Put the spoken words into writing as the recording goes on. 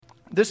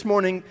This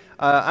morning,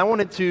 I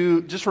wanted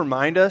to just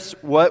remind us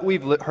what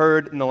we've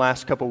heard in the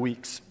last couple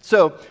weeks.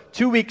 So,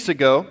 2 weeks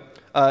ago,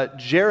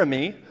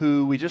 Jeremy,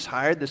 who we just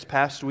hired this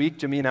past week,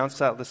 Jimmy announced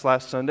that this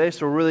last Sunday,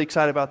 so we're really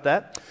excited about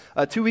that.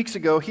 2 weeks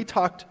ago,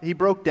 he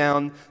broke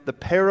down the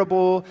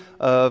parable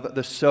of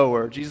the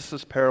sower,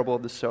 Jesus' parable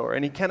of the sower,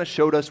 and he kind of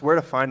showed us where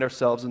to find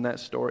ourselves in that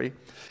story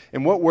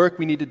and what work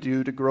we need to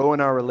do to grow in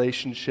our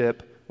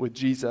relationship with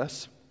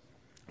Jesus.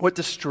 What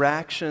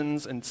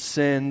distractions and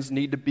sins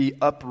need to be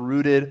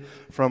uprooted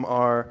from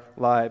our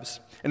lives.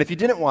 And if you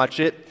didn't watch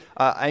it,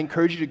 I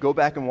encourage you to go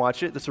back and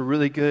watch it. That's a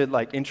really good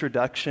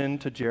introduction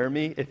to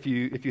Jeremy. If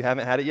you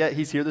haven't had it yet,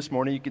 he's here this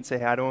morning. You can say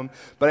hi to him.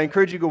 But I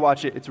encourage you to go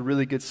watch it. It's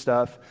really good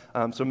stuff.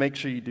 So make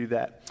sure you do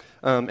that.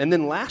 And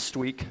then last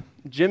week,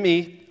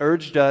 Jimmy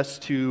urged us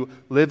to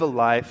live a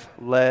life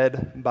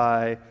led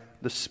by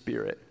the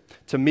Spirit,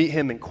 to meet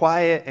Him in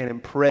quiet and in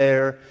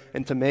prayer,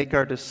 and to make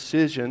our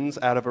decisions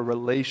out of a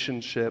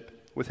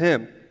relationship with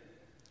Him.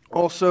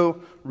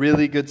 Also,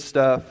 really good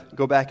stuff.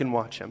 Go back and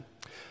watch him.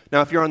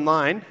 Now, if you're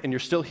online and you're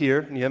still here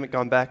and you haven't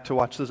gone back to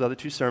watch those other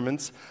two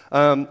sermons,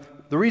 the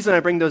reason I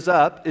bring those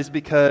up is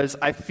because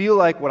I feel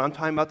like what I'm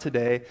talking about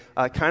today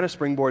kind of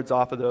springboards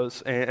off of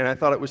those, and I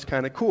thought it was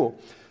kind of cool.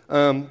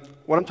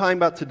 What I'm talking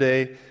about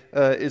today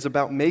is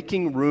about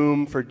making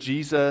room for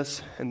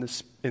Jesus and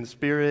the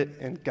Spirit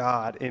and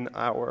God in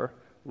our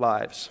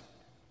lives.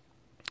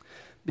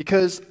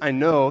 Because I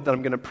know that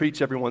I'm going to preach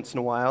every once in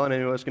a while, and I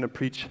know I was going to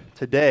preach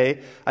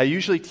today, I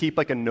usually keep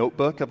a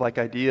notebook of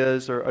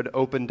ideas or an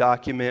open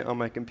document on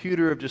my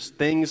computer of just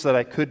things that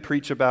I could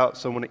preach about,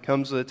 so when it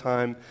comes to the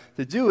time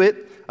to do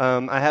it,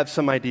 I have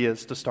some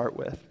ideas to start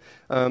with.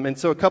 And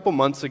so a couple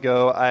months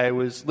ago, I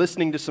was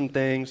listening to some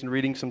things and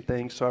reading some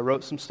things, so I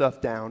wrote some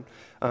stuff down,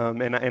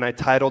 and I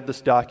titled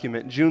this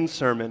document, June's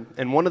Sermon.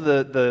 And one of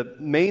the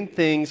main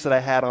things that I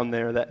had on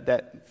there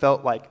that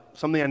felt like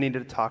something I needed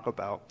to talk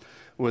about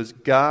was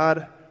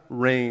God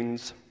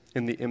reigns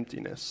in the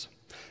emptiness.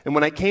 And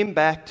when I came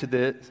back to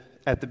this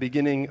at the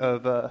beginning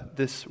of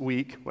this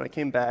week, when I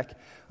came back,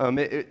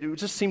 it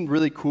just seemed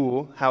really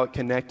cool how it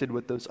connected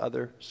with those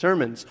other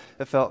sermons.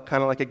 It felt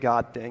kind of like a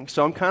God thing.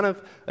 So I'm kind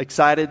of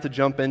excited to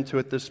jump into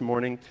it this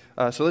morning.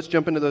 So let's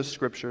jump into those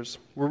scriptures.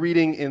 We're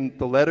reading in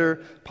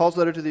Paul's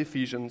letter to the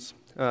Ephesians,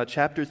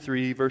 chapter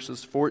 3,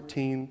 verses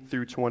 14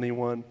 through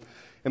 21.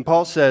 And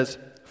Paul says,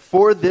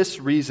 "For this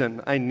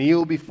reason I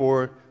kneel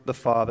before the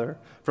Father,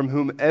 from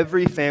whom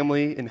every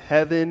family in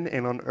heaven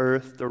and on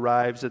earth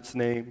derives its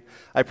name.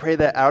 I pray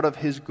that out of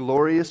His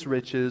glorious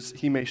riches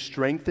He may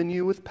strengthen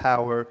you with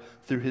power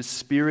through His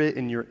Spirit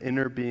in your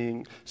inner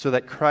being, so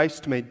that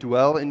Christ may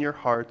dwell in your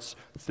hearts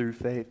through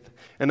faith.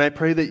 And I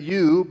pray that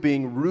you,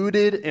 being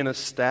rooted and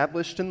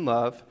established in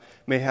love,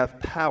 may have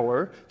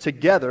power,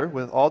 together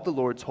with all the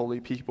Lord's holy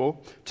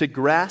people, to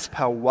grasp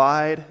how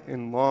wide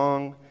and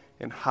long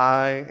and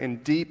high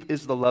and deep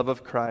is the love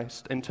of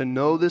Christ, and to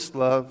know this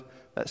love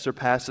that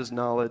surpasses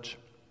knowledge,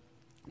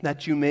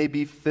 that you may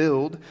be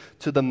filled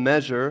to the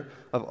measure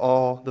of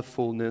all the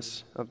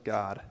fullness of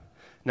God.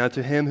 Now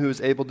to Him who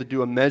is able to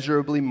do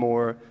immeasurably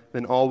more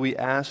than all we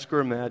ask or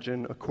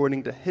imagine,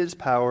 according to His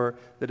power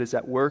that is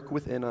at work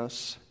within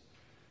us,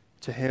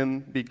 to Him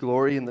be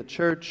glory in the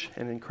church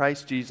and in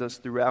Christ Jesus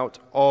throughout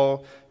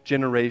all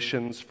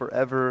generations,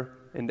 forever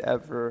and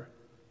ever.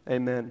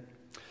 Amen."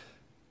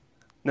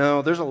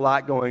 Now, there's a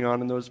lot going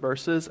on in those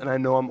verses, and I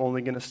know I'm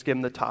only going to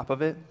skim the top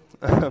of it.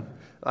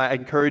 I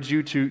encourage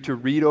you to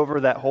read over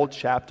that whole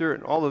chapter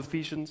and all of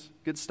Ephesians.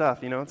 Good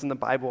stuff, it's in the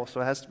Bible,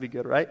 so it has to be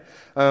good, right?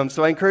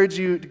 So I encourage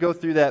you to go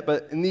through that,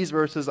 but in these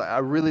verses, I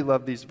really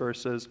love these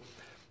verses.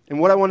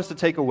 And what I want us to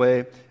take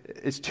away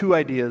is two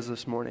ideas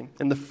this morning.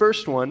 And the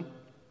first one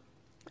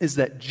is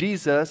that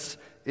Jesus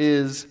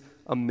is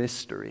a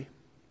mystery.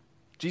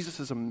 Jesus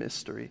is a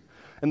mystery.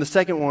 And the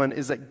second one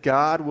is that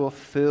God will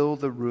fill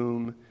the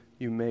room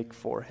you make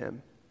for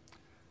Him.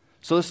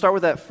 So let's start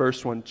with that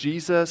first one.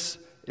 Jesus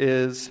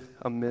is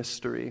a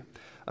mystery.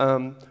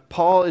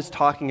 Paul is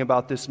talking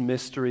about this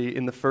mystery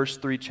in the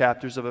first 3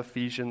 chapters of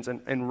Ephesians,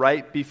 and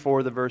right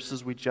before the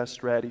verses we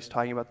just read, he's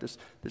talking about this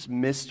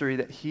mystery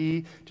that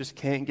he just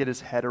can't get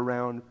his head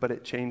around, but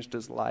it changed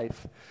his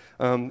life.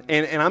 And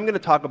I'm going to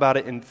talk about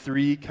it in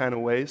 3 kind of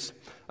ways.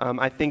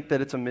 I think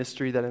that it's a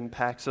mystery that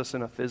impacts us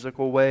in a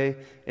physical way,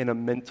 in a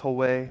mental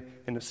way,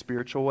 in a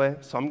spiritual way.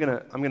 So I'm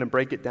gonna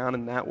break it down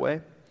in that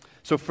way.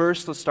 So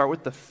first, let's start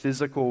with the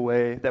physical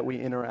way that we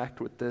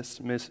interact with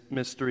this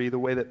mystery, the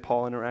way that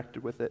Paul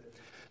interacted with it.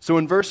 So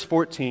in verse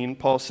 14,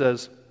 Paul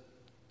says,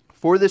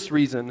 "For this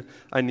reason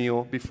I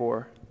kneel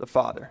before the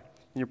Father."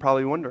 And you're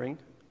probably wondering,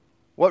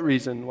 what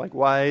reason?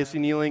 Why is he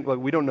kneeling?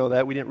 We don't know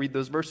that. We didn't read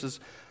those verses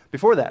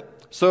before that.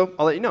 So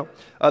I'll let you know.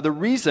 The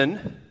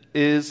reason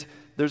is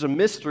there's a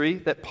mystery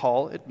that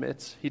Paul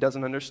admits he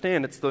doesn't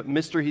understand. It's the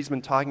mystery he's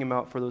been talking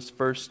about for those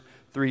first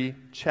 3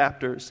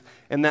 chapters.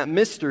 And that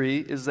mystery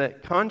is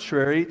that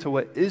contrary to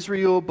what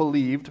Israel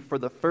believed for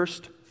the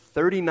first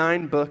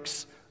 39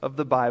 books of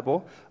the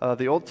Bible,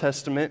 the Old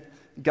Testament,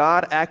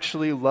 God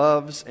actually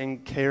loves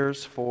and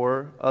cares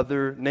for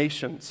other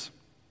nations.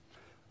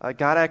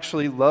 God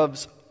actually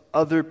loves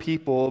other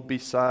people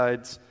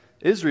besides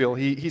Israel.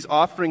 He's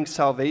offering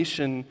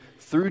salvation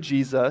through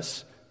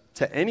Jesus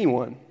to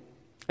anyone.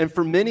 And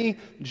for many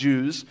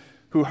Jews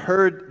who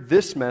heard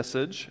this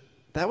message,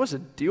 that was a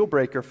deal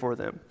breaker for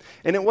them.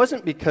 And it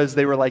wasn't because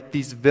they were like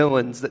these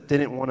villains that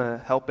didn't want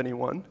to help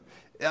anyone.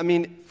 I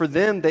mean, for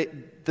them,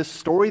 the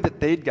story that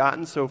they'd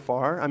gotten so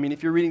far, I mean,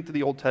 if you're reading through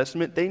the Old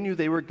Testament, they knew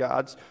they were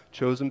God's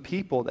chosen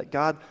people, that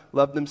God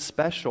loved them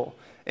special.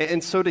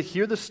 And so to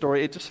hear the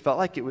story, it just felt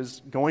like it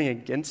was going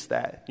against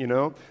that,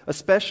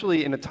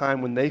 especially in a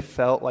time when they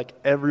felt like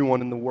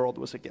everyone in the world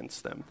was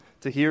against them.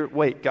 To hear,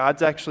 wait,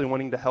 God's actually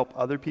wanting to help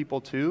other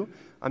people too?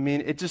 I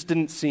mean, it just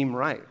didn't seem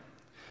right.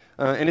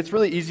 And it's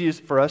really easy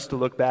for us to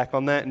look back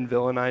on that and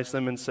villainize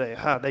them and say,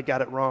 they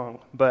got it wrong.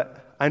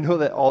 But I know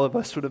that all of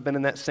us would have been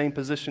in that same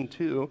position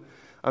too.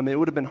 It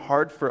would have been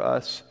hard for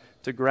us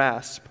to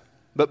grasp.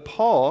 But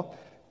Paul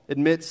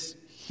admits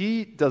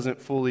he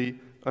doesn't fully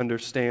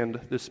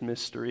understand this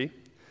mystery.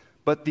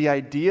 But the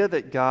idea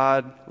that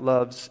God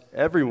loves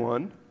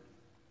everyone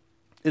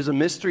is a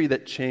mystery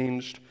that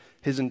changed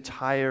his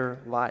entire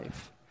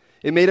life.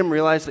 It made him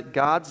realize that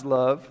God's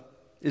love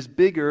is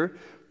bigger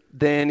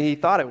than he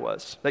thought it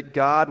was, that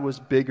God was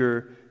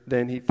bigger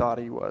than he thought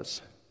he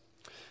was.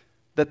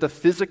 That the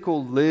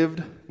physical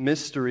lived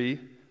mystery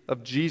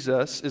of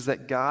Jesus is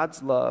that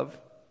God's love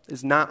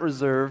is not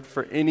reserved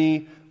for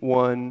any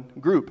one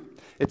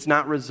group. It's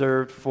not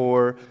reserved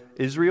for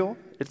Israel.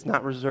 It's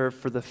not reserved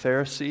for the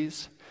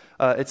Pharisees.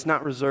 It's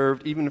not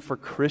reserved even for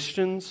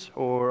Christians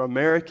or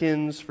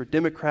Americans, for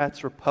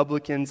Democrats,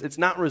 Republicans. It's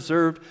not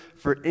reserved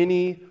for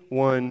any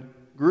one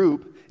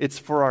group. It's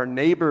for our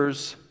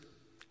neighbors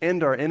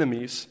and our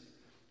enemies.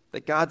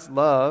 That God's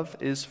love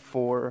is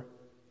for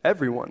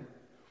everyone.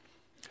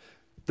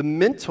 The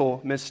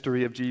mental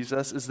mystery of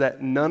Jesus is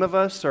that none of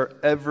us are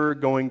ever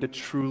going to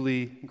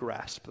truly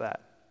grasp that.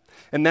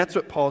 And that's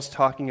what Paul's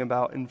talking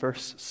about in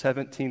verse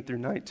 17 through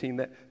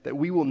 19, that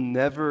we will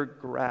never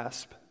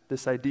grasp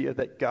this idea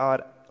that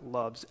God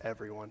loves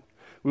everyone.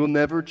 We will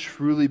never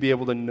truly be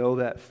able to know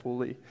that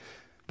fully.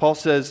 Paul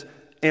says,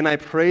 "And I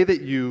pray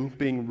that you,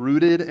 being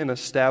rooted and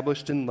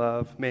established in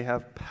love, may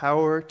have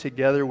power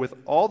together with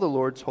all the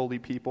Lord's holy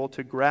people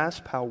to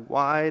grasp how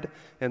wide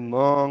and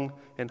long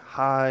and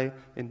high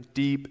and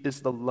deep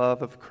is the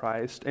love of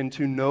Christ, and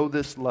to know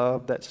this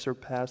love that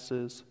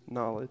surpasses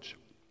knowledge."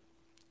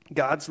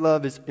 God's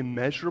love is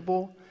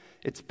immeasurable,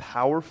 it's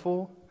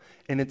powerful,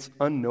 and it's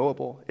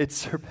unknowable. It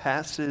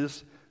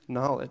surpasses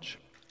knowledge.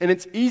 And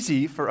it's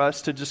easy for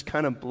us to just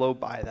kind of blow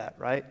by that,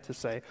 right? To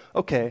say,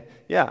 okay,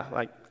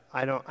 yeah,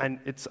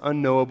 it's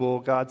unknowable.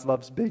 God's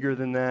love's bigger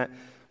than that.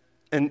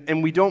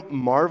 And we don't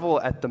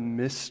marvel at the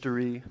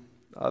mystery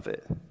of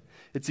it.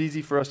 It's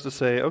easy for us to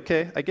say,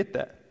 okay, I get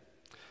that.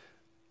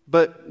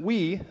 But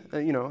we,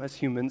 as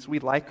humans, we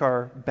like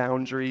our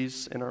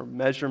boundaries and our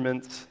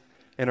measurements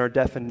and our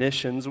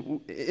definitions.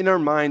 In our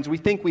minds, we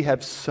think we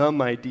have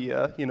some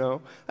idea,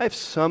 I have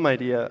some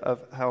idea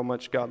of how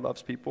much God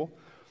loves people.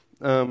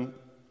 But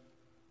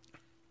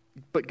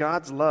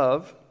God's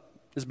love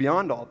is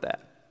beyond all that.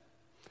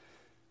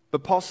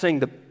 But Paul's saying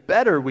the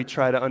better we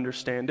try to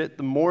understand it,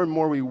 the more and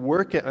more we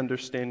work at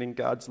understanding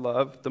God's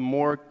love, the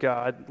more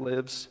God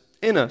lives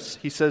in us.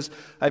 He says,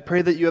 "I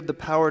pray that you have the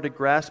power to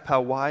grasp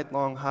how wide,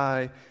 long,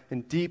 high,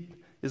 and deep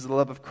is the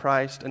love of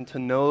Christ, and to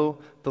know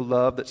the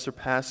love that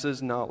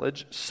surpasses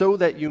knowledge, so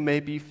that you may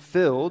be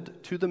filled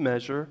to the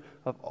measure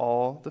of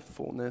all the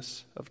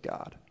fullness of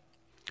God."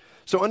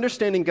 So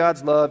understanding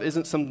God's love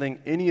isn't something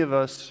any of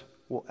us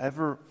will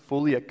ever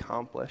fully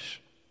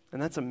accomplish,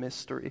 and that's a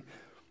mystery.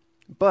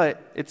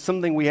 But it's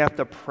something we have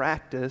to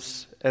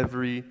practice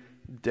every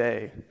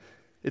day.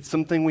 It's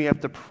something we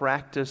have to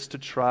practice to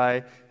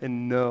try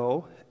and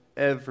know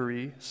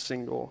every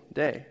single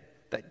day,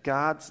 that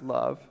God's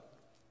love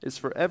is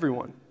for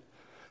everyone.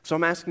 So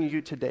I'm asking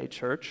you today,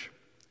 church,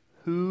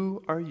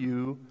 who are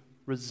you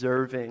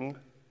reserving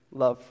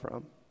love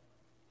from?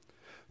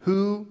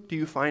 Who do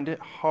you find it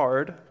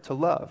hard to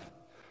love?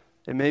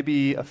 It may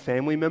be a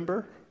family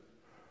member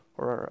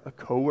or a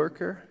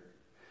coworker.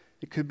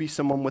 It could be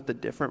someone with a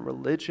different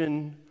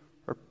religion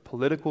or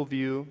political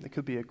view. It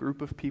could be a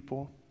group of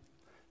people.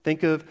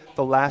 Think of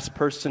the last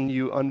person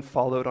you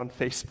unfollowed on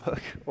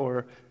Facebook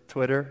or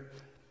Twitter.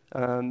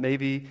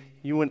 Maybe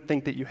you wouldn't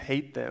think that you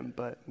hate them,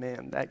 but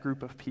man, that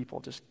group of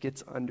people just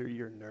gets under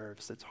your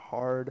nerves. It's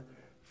hard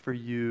for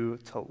you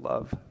to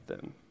love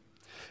them.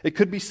 It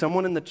could be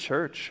someone in the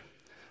church,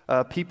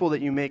 people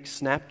that you make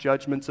snap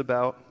judgments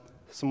about,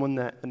 someone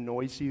that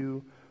annoys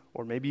you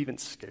or maybe even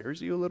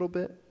scares you a little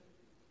bit.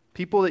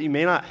 People that you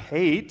may not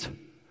hate,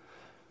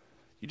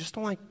 you just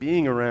don't like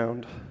being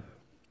around.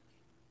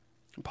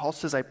 And Paul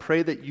says, "I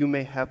pray that you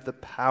may have the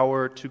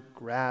power to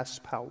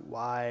grasp how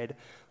wide,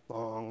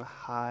 long,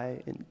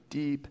 high, and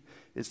deep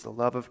is the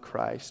love of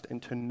Christ,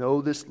 and to know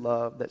this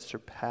love that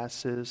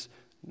surpasses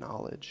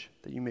knowledge,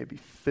 that you may be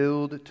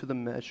filled to the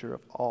measure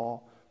of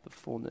all the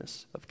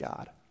fullness of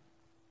God."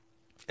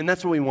 And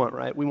that's what we want,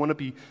 right? We want to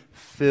be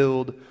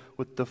filled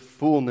with the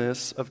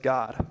fullness of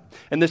God.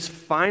 And this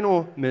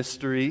final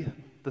mystery,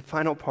 the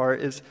final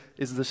part is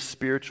the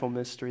spiritual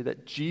mystery,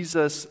 that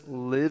Jesus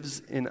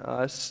lives in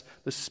us,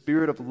 the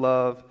Spirit of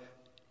love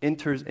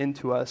enters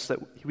into us,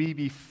 that we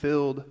be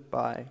filled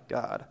by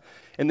God.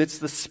 And it's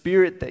the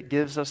Spirit that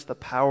gives us the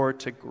power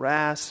to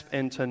grasp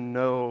and to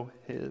know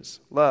His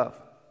love.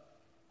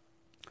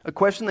 A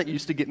question that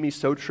used to get me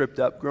so tripped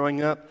up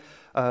growing up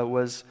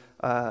was,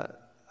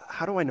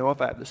 how do I know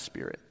if I have the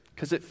Spirit?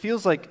 Because it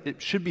feels like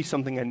it should be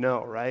something I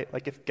know, right?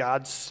 Like if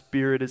God's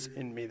Spirit is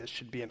in me, this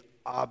should be an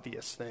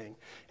obvious thing.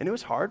 And it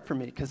was hard for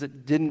me because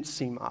it didn't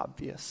seem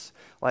obvious.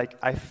 Like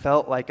I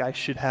felt like I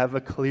should have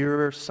a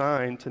clearer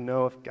sign to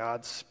know if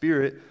God's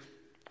Spirit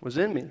was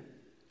in me.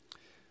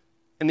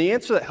 And the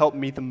answer that helped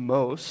me the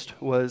most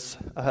was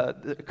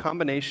the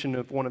combination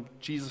of one of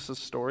Jesus'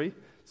 story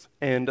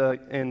and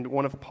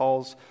one of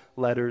Paul's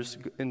letters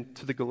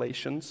to the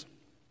Galatians.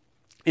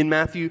 In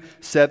Matthew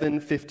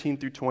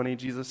 7:15-20,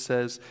 Jesus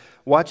says,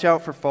 "Watch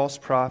out for false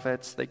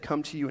prophets. They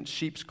come to you in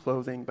sheep's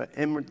clothing, but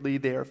inwardly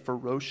they are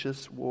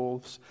ferocious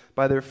wolves.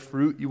 By their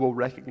fruit you will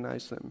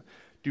recognize them.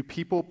 Do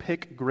people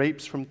pick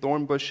grapes from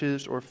thorn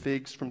bushes or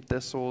figs from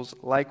thistles?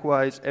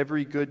 Likewise,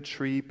 every good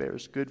tree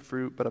bears good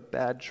fruit, but a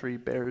bad tree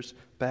bears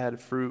bad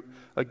fruit.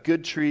 A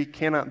good tree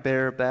cannot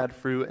bear bad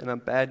fruit, and a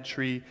bad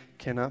tree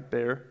cannot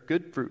bear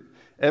good fruit.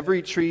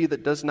 Every tree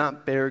that does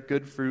not bear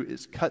good fruit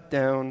is cut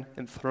down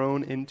and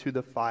thrown into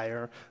the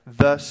fire.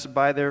 Thus,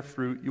 by their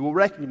fruit, you will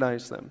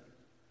recognize them."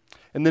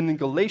 And then in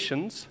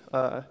Galatians,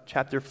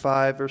 chapter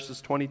 5,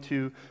 verses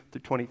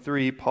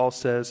 22-23, Paul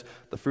says,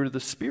 "The fruit of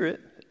the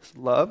Spirit is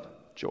love,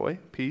 joy,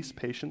 peace,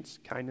 patience,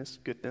 kindness,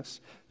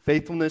 goodness,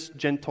 faithfulness,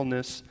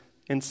 gentleness,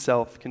 and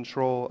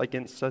self-control.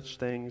 Against such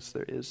things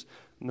there is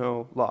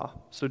no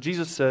law." So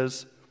Jesus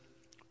says,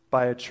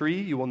 by a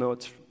tree, you'll know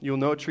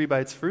a tree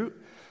by its fruit.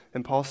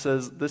 And Paul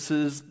says, this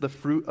is the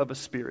fruit of a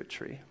Spirit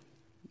tree.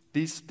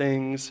 These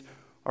things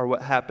are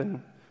what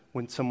happen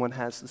when someone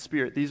has the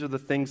Spirit. These are the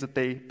things that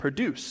they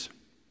produce.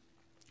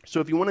 So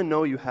if you want to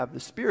know you have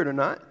the Spirit or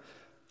not,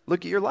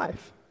 look at your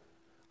life.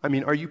 I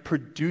mean, are you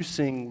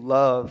producing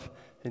love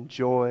and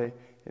joy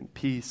and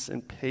peace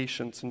and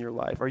patience in your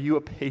life? Are you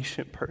a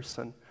patient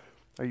person?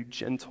 Are you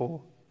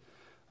gentle?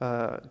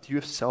 Do you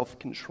have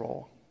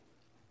self-control?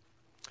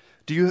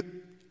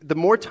 The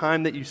more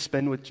time that you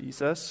spend with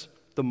Jesus,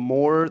 the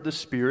more the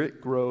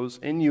Spirit grows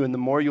in you, and the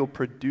more you'll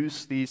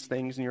produce these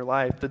things in your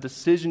life. The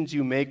decisions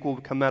you make will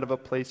come out of a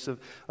place of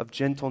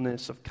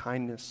gentleness, of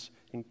kindness,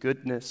 and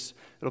goodness.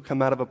 It'll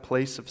come out of a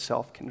place of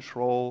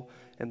self-control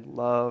and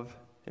love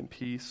and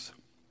peace.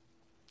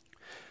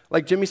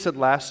 Like Jimmy said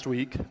last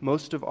week,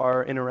 most of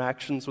our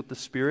interactions with the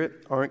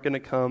Spirit aren't going to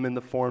come in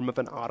the form of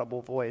an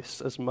audible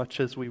voice, as much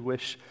as we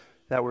wish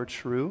that were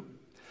true.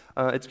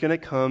 It's going to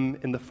come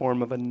in the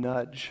form of a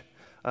nudge.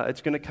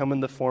 It's going to come in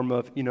the form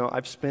of,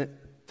 I've spent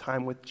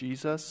time with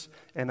Jesus,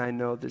 and I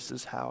know this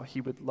is how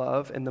He would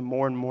love. And the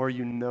more and more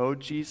you know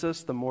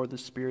Jesus, the more the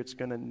Spirit's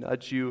going to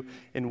nudge you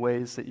in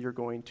ways that you're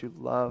going to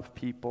love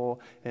people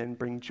and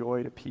bring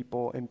joy to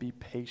people and be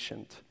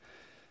patient.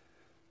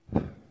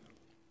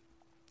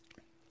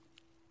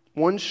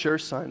 One sure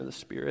sign of the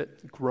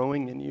Spirit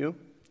growing in you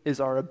is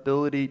our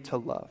ability to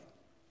love,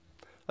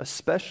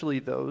 especially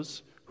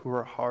those who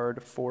are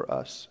hard for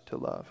us to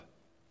love.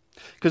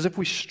 Because if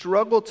we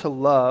struggle to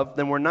love,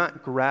 then we're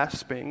not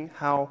grasping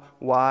how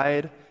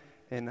wide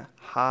and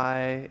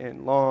high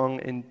and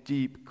long and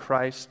deep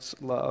Christ's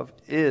love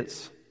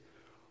is.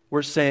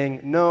 We're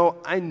saying,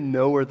 no, I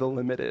know where the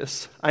limit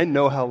is. I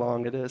know how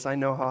long it is. I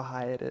know how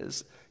high it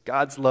is.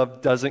 God's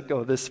love doesn't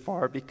go this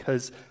far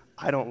because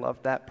I don't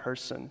love that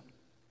person.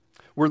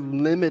 We're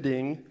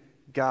limiting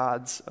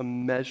God's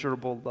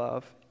immeasurable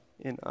love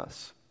in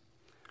us.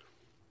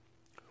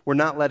 We're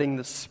not letting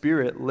the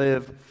Spirit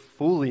live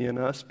fully in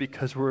us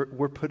because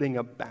we're putting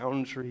a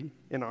boundary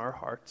in our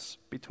hearts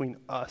between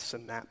us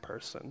and that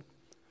person.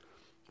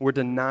 We're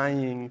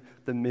denying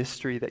the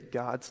mystery that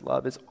God's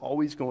love is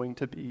always going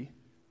to be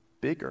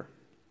bigger.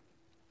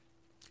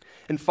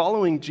 And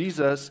following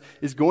Jesus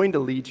is going to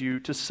lead you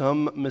to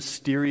some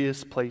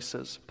mysterious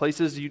places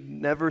you'd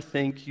never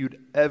think you'd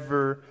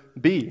ever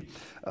be,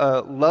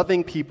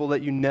 loving people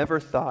that you never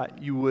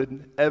thought you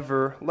would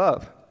ever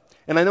love.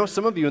 And I know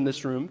some of you in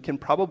this room can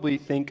probably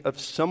think of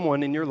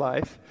someone in your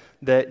life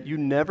that you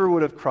never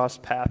would have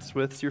crossed paths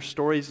with, your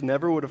stories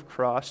never would have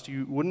crossed,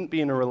 you wouldn't be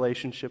in a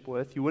relationship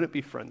with, you wouldn't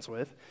be friends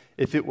with,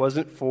 if it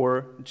wasn't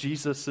for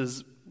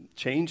Jesus'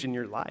 change in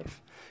your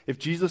life. If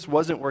Jesus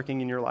wasn't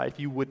working in your life,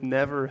 you would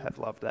never have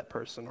loved that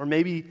person, or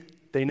maybe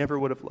they never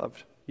would have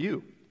loved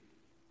you.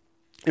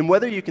 And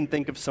whether you can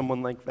think of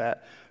someone like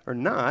that or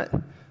not,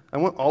 I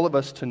want all of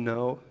us to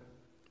know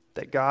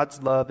that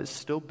God's love is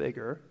still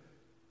bigger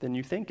than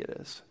you think it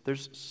is.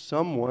 There's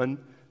someone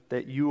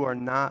that you are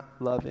not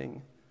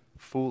loving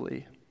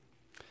fully.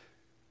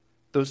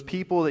 Those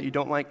people that you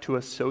don't like to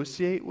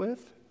associate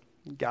with,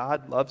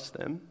 God loves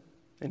them,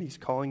 and He's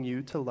calling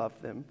you to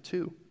love them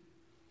too.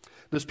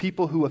 Those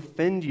people who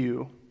offend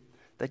you,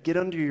 that get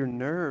under your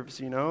nerves,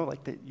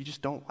 like that you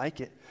just don't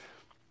like it.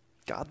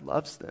 God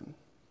loves them,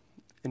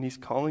 and he's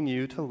calling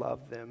you to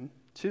love them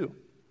too.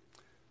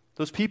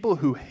 Those people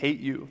who hate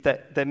you,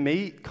 that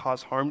may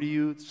cause harm to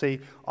you,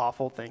 say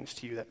awful things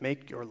to you, that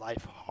make your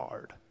life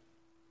hard.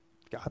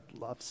 God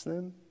loves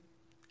them,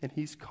 and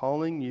he's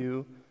calling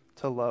you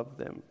to love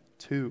them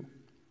too.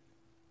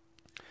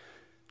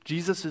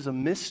 Jesus is a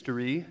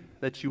mystery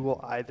that you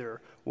will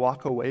either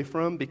walk away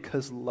from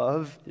because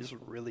love is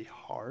really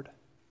hard,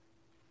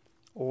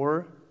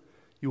 or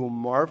you will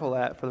marvel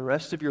at for the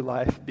rest of your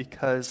life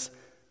because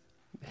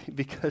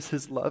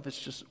his love is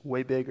just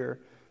way bigger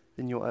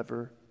than you'll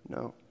ever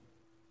know.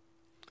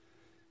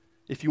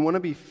 If you want to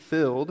be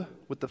filled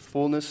with the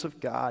fullness of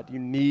God, you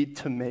need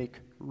to make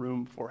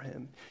room for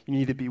him. You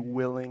need to be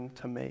willing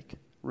to make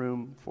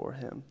room for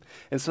him.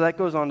 And so that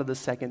goes on to the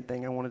second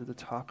thing I wanted to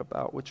talk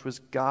about, which was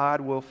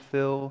God will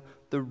fill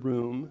the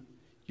room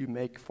you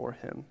make for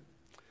him.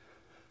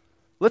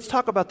 Let's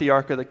talk about the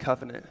Ark of the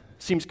Covenant.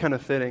 Seems kind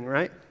of fitting,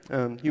 right?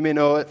 You may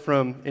know it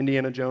from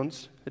Indiana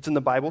Jones. It's in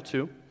the Bible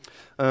too.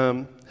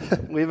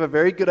 We have a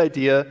very good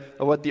idea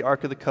of what the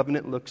Ark of the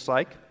Covenant looks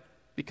like,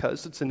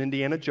 because it's in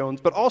Indiana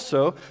Jones, but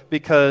also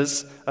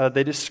because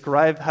they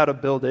describe how to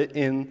build it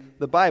in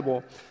the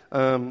Bible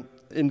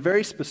in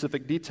very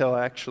specific detail,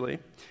 actually.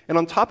 And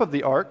on top of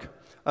the ark,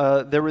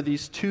 there were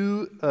these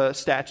two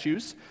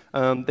statues.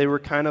 They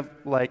were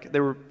they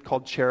were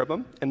called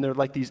cherubim, and they're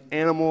like these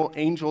animal,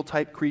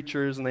 angel-type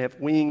creatures, and they have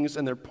wings,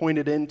 and they're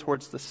pointed in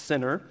towards the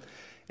center.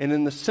 And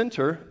in the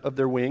center of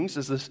their wings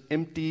is this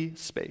empty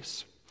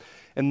space.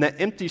 And that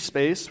empty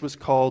space was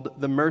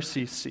called the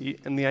mercy seat.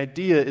 And the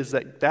idea is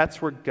that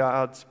that's where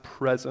God's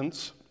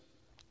presence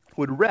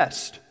would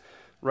rest,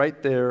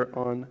 right there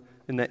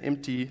in that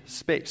empty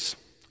space.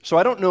 So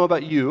I don't know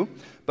about you,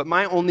 but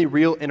my only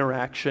real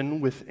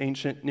interaction with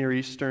ancient Near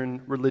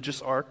Eastern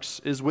religious arks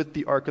is with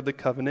the Ark of the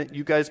Covenant.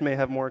 You guys may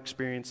have more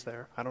experience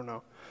there. I don't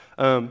know.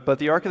 But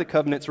the Ark of the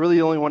Covenant is really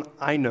the only one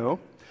I know.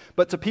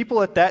 But to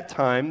people at that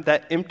time,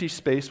 that empty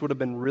space would have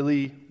been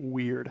really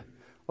weird.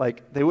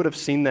 Like, they would have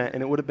seen that,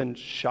 and it would have been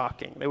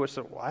shocking. They would have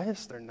said, why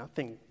is there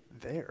nothing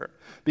there?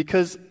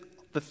 Because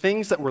other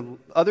things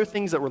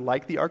that were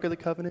like the Ark of the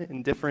Covenant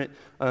in different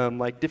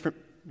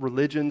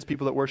religions,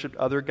 people that worshiped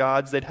other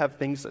gods, they'd have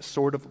things that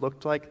sort of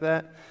looked like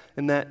that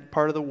in that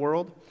part of the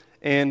world.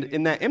 And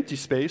in that empty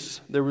space,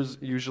 there was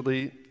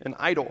usually an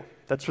idol.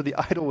 That's where the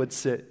idol would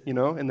sit,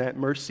 in that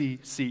mercy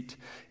seat.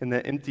 In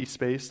that empty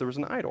space, there was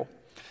an idol.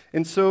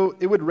 And so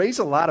it would raise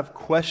a lot of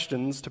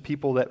questions to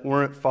people that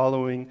weren't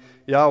following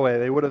Yahweh.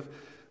 They would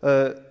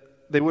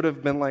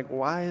have been like,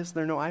 why is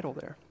there no idol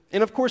there?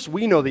 And of course,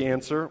 we know the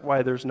answer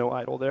why there's no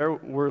idol there.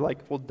 We're like,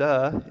 well,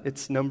 duh.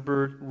 It's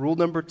rule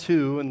number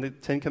 2 in the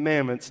Ten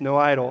Commandments: no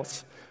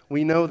idols.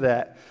 We know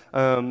that.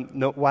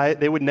 Why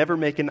they would never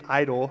make an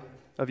idol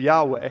of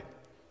Yahweh.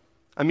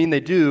 I mean, they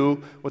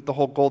do with the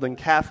whole golden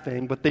calf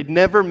thing, but they'd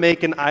never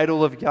make an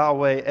idol of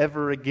Yahweh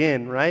ever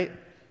again, right?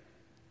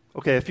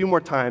 Okay, a few more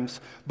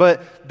times,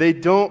 but they're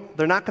not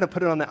going to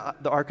put it on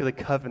the Ark of the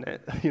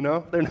Covenant,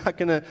 They're not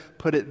going to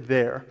put it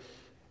there.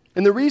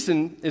 And the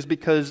reason is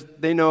because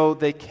they know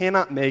they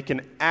cannot make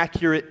an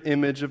accurate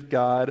image of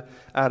God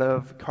out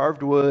of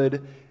carved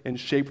wood and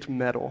shaped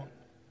metal.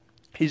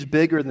 He's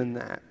bigger than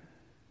that.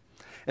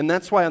 And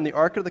that's why on the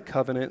Ark of the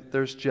Covenant,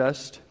 there's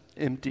just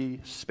empty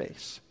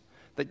space.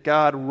 That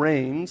God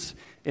reigns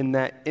in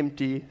that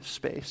empty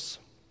space.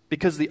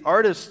 Because the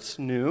artists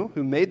who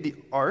made the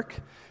ark,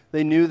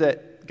 they knew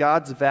that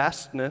God's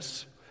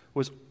vastness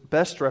was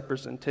best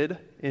represented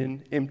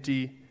in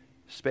empty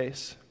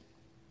space.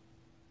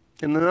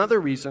 And another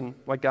reason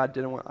why God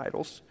didn't want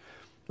idols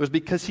was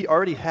because he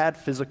already had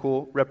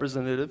physical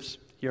representatives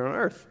here on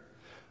earth.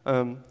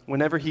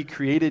 Whenever he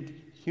created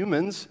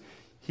humans,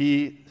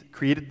 he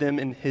created them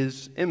in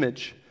his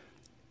image.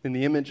 In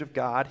the image of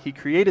God, he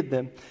created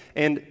them.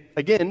 And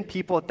again,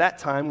 people at that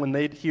time, when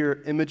they'd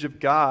hear image of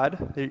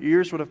God, their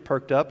ears would have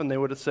perked up and they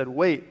would have said,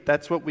 wait,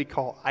 that's what we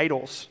call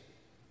idols.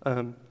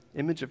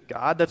 Image of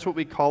God, that's what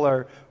we call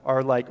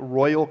our like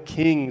royal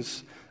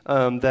kings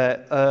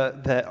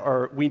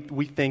that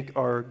we think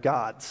are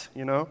gods,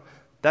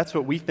 That's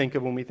what we think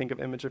of when we think of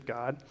image of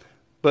God.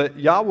 But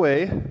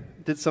Yahweh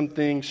did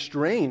something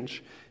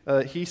strange.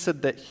 He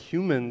said that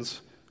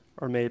humans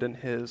are made in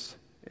his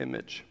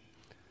image.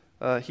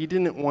 He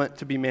didn't want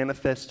to be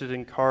manifested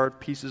in carved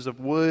pieces of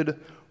wood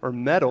or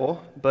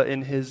metal, but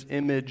in his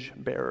image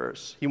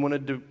bearers. He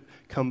wanted to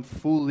come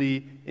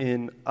fully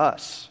in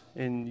us,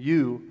 in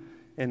you,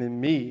 and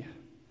in me.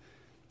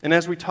 And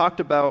as we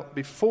talked about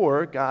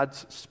before,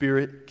 God's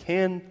Spirit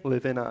can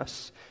live in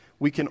us.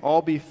 We can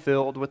all be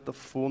filled with the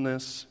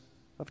fullness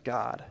of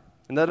God.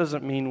 And that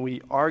doesn't mean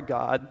we are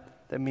God.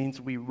 That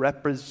means we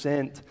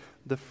represent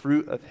the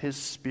fruit of his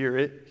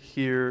Spirit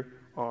here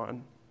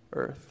on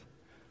earth.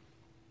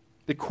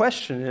 The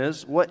question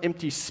is, what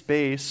empty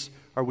space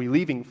are we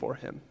leaving for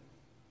him?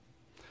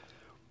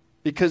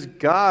 Because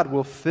God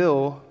will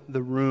fill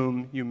the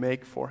room you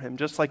make for him,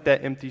 just like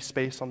that empty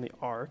space on the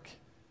ark.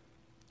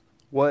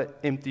 What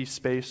empty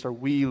space are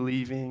we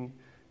leaving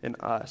in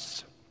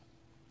us.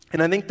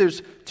 And I think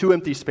there's two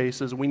empty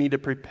spaces we need to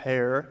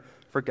prepare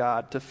for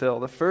God to fill.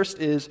 The first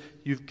is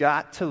you've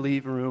got to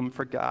leave room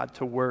for God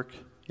to work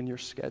in your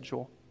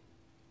schedule.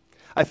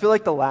 I feel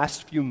like the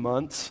last few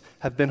months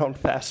have been on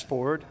fast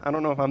forward. I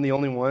don't know if I'm the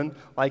only one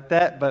like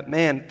that, but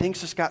man,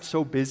 things just got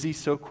so busy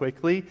so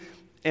quickly.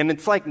 And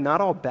it's like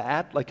not all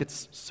bad, like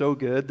it's so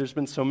good. There's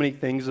been so many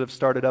things that have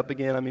started up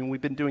again. I mean,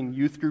 we've been doing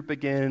youth group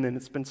again, and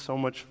it's been so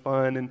much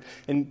fun.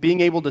 And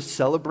being able to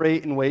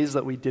celebrate in ways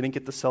that we didn't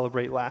get to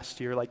celebrate last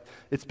year, like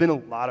it's been a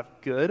lot of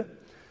good.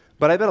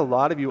 But I bet a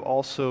lot of you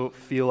also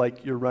feel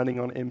like you're running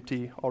on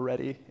empty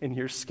already, and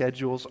your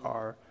schedules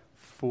are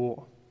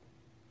full.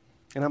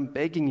 And I'm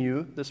begging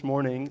you this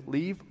morning,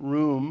 leave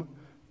room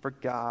for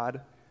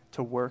God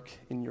to work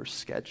in your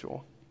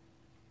schedule.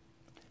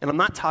 And I'm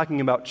not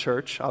talking about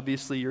church.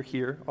 Obviously, you're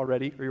here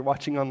already, or you're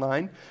watching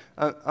online.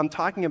 I'm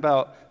talking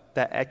about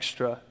that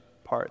extra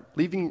part,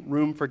 leaving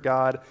room for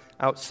God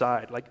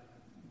outside, like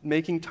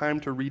making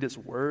time to read His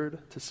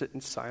Word, to sit in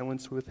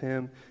silence with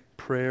Him,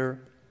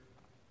 prayer.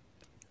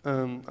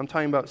 I'm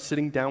talking about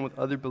sitting down with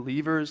other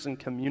believers in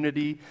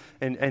community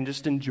and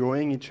just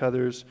enjoying each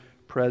other's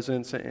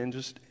presence and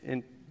just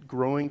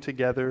growing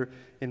together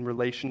in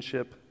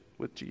relationship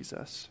with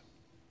Jesus.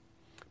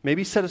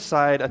 Maybe set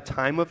aside a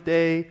time of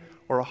day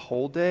or a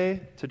whole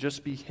day to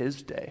just be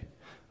His day.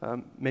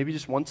 Maybe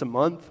just once a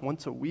month,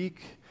 once a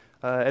week,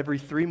 every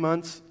 3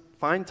 months,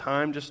 find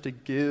time just to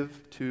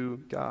give to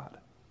God.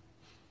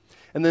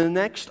 And then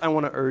next, I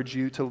want to urge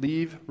you to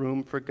leave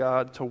room for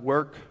God to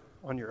work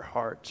on your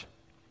heart.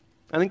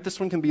 I think this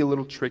one can be a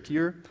little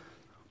trickier.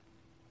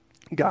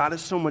 God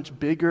is so much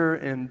bigger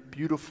and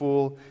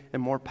beautiful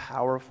and more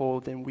powerful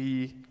than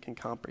we can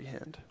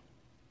comprehend.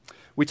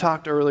 We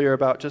talked earlier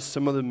about just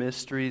some of the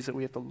mysteries that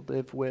we have to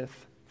live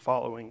with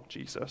following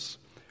Jesus.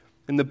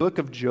 In the book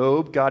of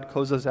Job, God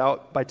closes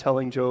out by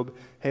telling Job,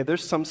 hey,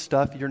 there's some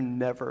stuff you're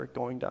never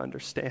going to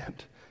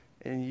understand,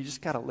 and you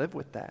just got to live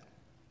with that.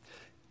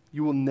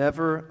 You will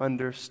never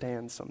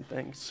understand some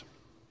things.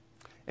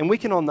 And we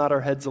can all nod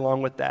our heads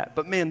along with that.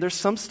 But man, there's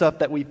some stuff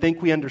that we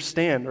think we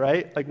understand,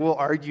 right? Like we'll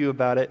argue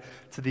about it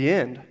to the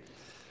end.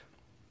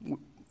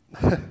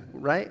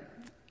 Right?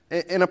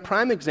 And a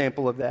prime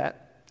example of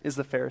that is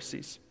the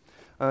Pharisees.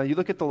 You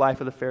look at the life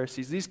of the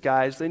Pharisees. These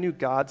guys, they knew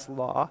God's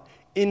law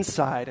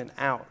inside and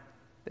out.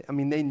 I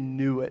mean, they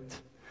knew it.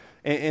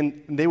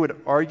 And they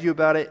would argue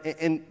about it,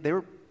 and they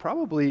were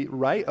probably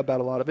right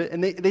about a lot of it.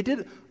 And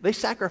they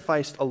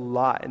sacrificed a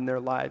lot in their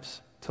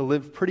lives to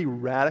live pretty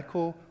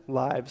radical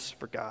lives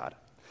for God.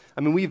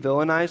 I mean, we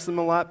villainize them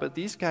a lot, but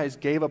these guys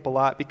gave up a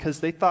lot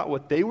because they thought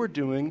what they were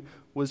doing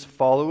was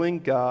following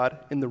God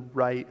in the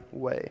right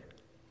way.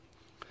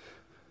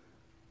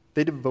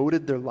 They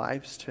devoted their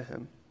lives to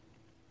Him.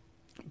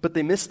 But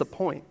they missed the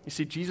point. You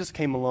see, Jesus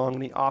came along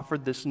and He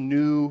offered this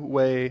new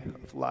way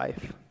of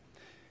life.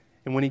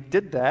 And when He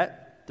did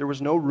that, there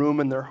was no room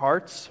in their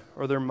hearts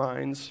or their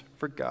minds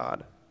for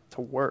God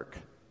to work.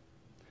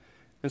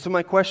 And so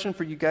my question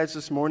for you guys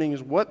this morning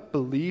is, what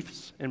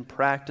beliefs and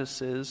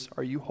practices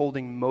are you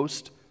holding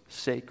most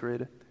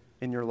sacred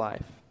in your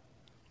life?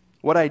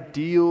 What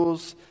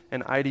ideals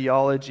and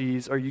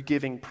ideologies are you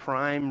giving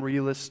prime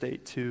real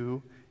estate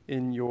to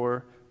in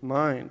your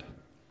mind?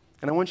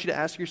 And I want you to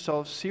ask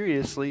yourself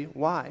seriously,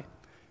 why?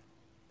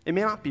 It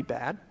may not be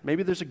bad.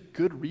 Maybe there's a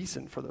good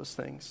reason for those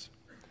things.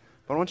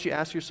 But I want you to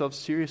ask yourself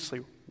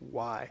seriously,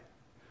 why?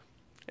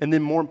 And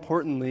then more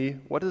importantly,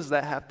 what does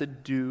that have to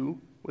do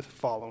with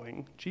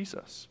following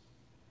Jesus?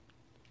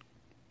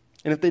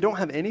 And if they don't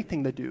have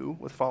anything to do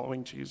with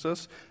following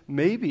Jesus,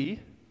 maybe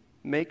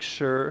make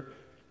sure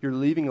you're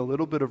leaving a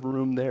little bit of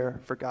room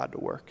there for God to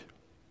work.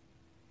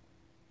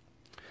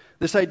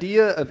 This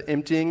idea of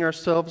emptying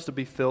ourselves to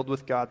be filled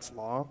with God's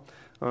law,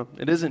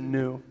 it isn't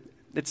new.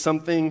 It's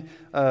something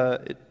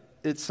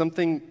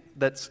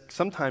that's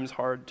sometimes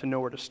hard to know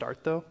where to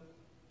start, though.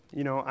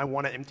 You know, I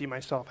want to empty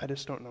myself. I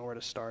just don't know where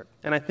to start.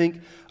 And I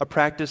think a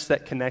practice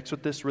that connects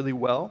with this really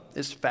well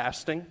is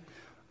fasting.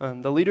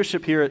 The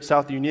leadership here at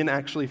South Union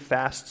actually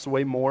fasts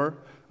way more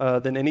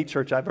than any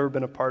church I've ever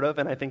been a part of,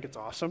 and I think it's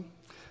awesome.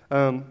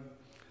 But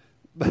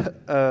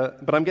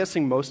I'm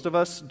guessing most of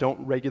us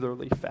don't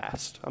regularly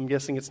fast. I'm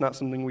guessing it's not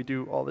something we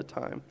do all the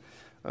time.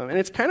 And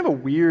it's kind of a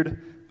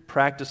weird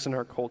practice in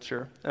our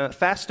culture.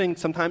 Fasting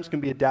sometimes can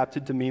be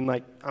adapted to mean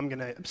like I'm going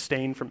to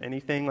abstain from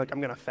anything, like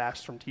I'm going to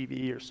fast from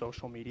TV or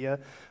social media.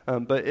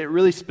 But it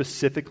really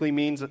specifically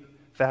means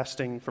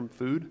fasting from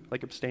food,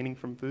 like abstaining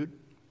from food.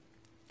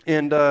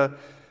 And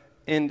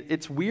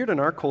it's weird in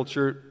our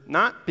culture,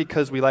 not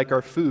because we like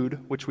our food,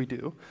 which we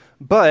do,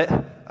 but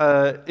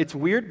it's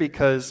weird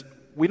because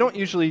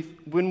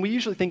when we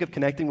usually think of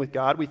connecting with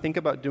God, we think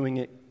about doing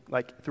it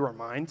like through our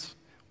minds.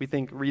 We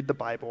think read the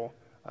Bible,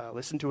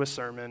 listen to a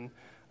sermon,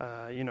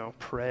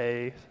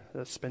 pray,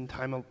 spend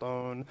time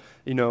alone.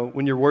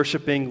 When you're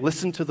worshiping,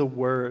 listen to the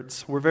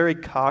words. We're very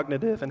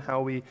cognitive in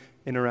how we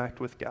interact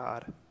with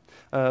God.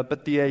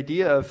 But the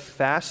idea of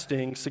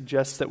fasting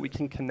suggests that we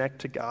can connect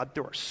to God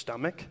through our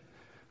stomach,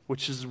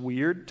 which is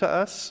weird to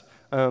us,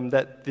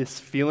 that this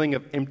feeling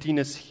of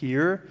emptiness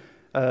here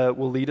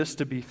will lead us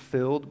to be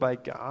filled by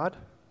God.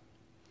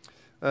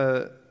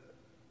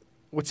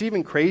 What's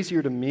even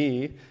crazier to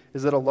me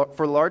is that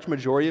for a large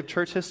majority of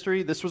church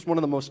history, this was one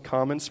of the most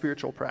common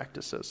spiritual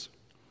practices.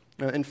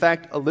 In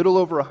fact, a little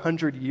over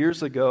 100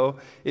 years ago,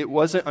 it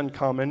wasn't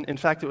uncommon. In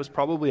fact, it was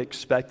probably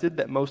expected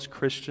that most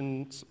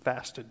Christians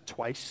fasted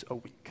twice a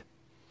week.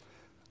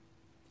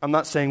 I'm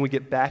not saying we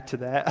get back to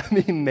that. I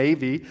mean,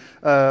 maybe.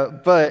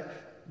 But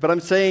I'm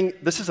saying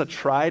this is a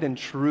tried and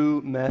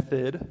true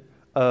method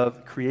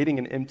of creating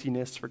an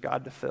emptiness for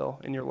God to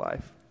fill in your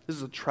life. This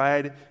is a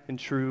tried and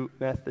true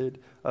method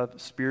of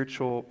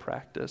spiritual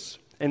practice.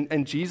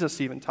 And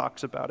Jesus even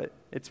talks about it.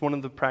 It's one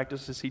of the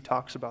practices he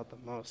talks about the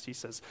most. He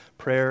says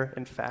prayer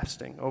and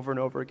fasting over and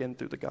over again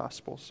through the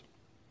Gospels.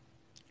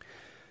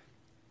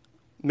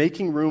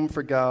 Making room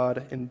for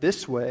God in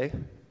this way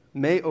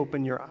may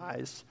open your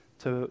eyes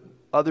to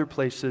other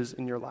places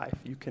in your life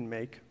you can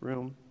make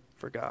room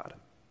for God.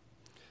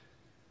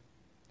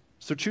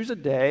 So choose a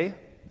day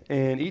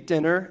and eat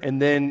dinner,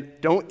 and then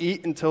don't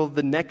eat until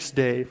the next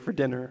day for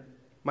dinner.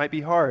 Might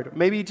be hard.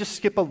 Maybe just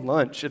skip a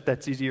lunch if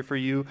that's easier for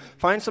you.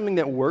 Find something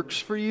that works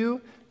for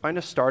you. Find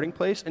a starting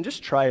place and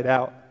just try it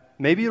out.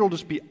 Maybe it'll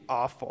just be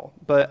awful,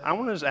 but I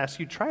want to just ask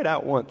you, try it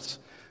out once.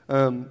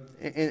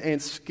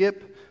 And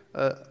skip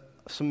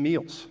some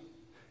meals.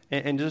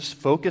 And just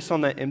focus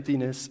on that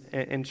emptiness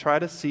and try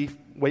to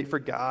wait for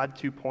God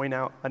to point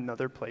out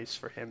another place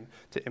for him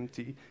to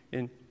empty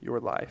in your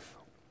life.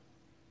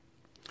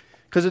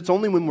 Because it's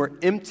only when we're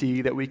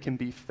empty that we can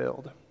be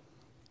filled.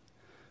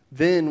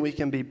 Then we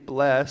can be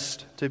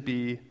blessed to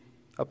be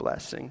a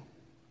blessing.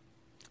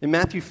 In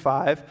Matthew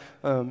 5,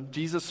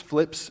 Jesus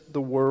flips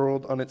the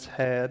world on its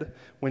head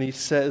when he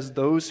says,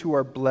 those who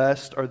are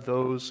blessed are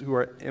those who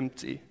are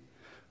empty.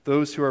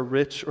 Those who are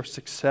rich or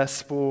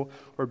successful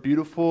or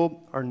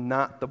beautiful are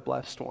not the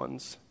blessed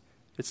ones.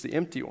 It's the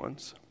empty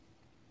ones.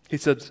 He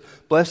says,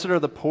 blessed are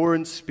the poor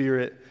in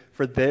spirit,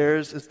 for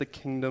theirs is the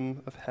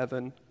kingdom of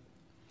heaven.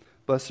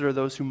 Blessed are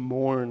those who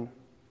mourn,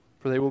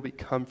 for they will be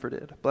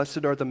comforted.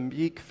 Blessed are the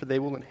meek, for they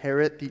will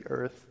inherit the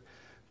earth.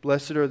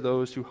 Blessed are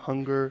those who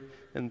hunger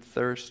and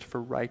thirst for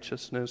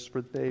righteousness,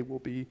 for they will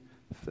be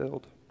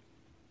filled.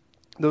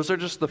 Those are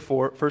just the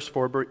first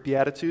four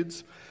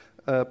Beatitudes,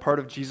 part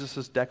of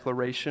Jesus'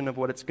 declaration of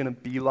what it's going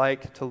to be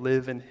like to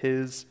live in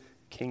his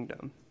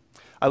kingdom.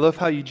 I love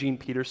how Eugene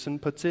Peterson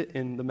puts it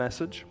in The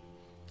Message.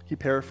 He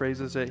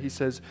paraphrases it. He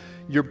says,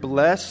 you're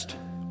blessed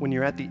when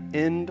you're at the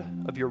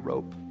end of your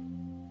rope.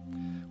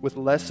 With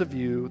less of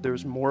you,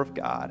 there's more of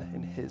God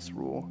and his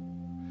rule.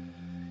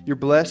 You're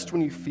blessed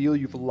when you feel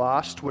you've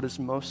lost what is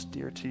most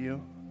dear to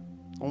you.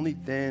 Only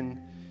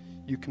then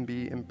you can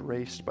be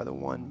embraced by the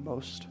one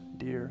most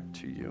dear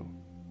to you.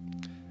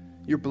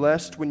 You're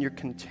blessed when you're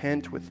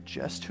content with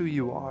just who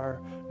you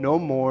are, no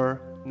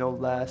more, no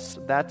less.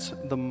 That's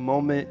the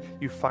moment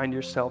you find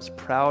yourselves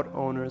proud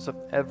owners of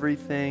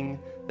everything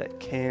that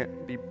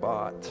can't be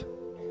bought.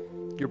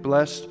 You're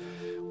blessed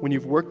when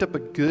you've worked up a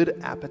good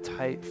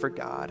appetite for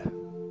God.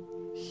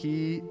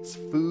 He's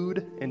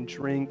food and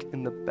drink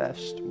and the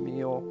best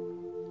meal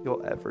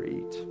you'll ever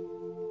eat.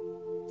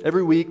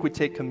 Every week we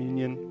take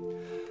communion.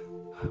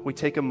 We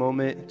take a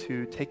moment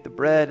to take the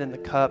bread and the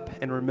cup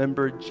and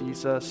remember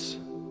Jesus,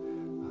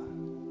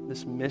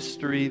 this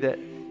mystery that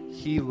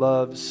he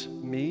loves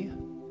me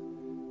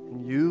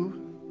and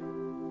you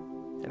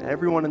and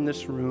everyone in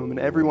this room and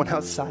everyone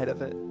outside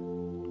of it.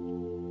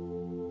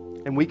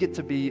 And we get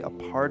to be a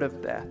part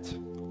of that.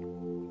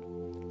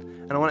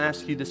 And I want to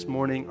ask you this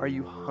morning, are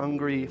you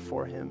hungry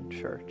for him,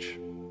 church?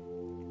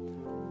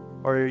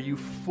 Or are you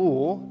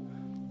full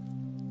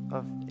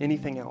of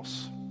anything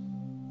else?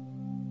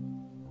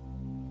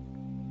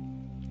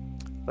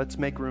 Let's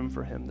make room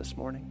for him this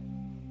morning.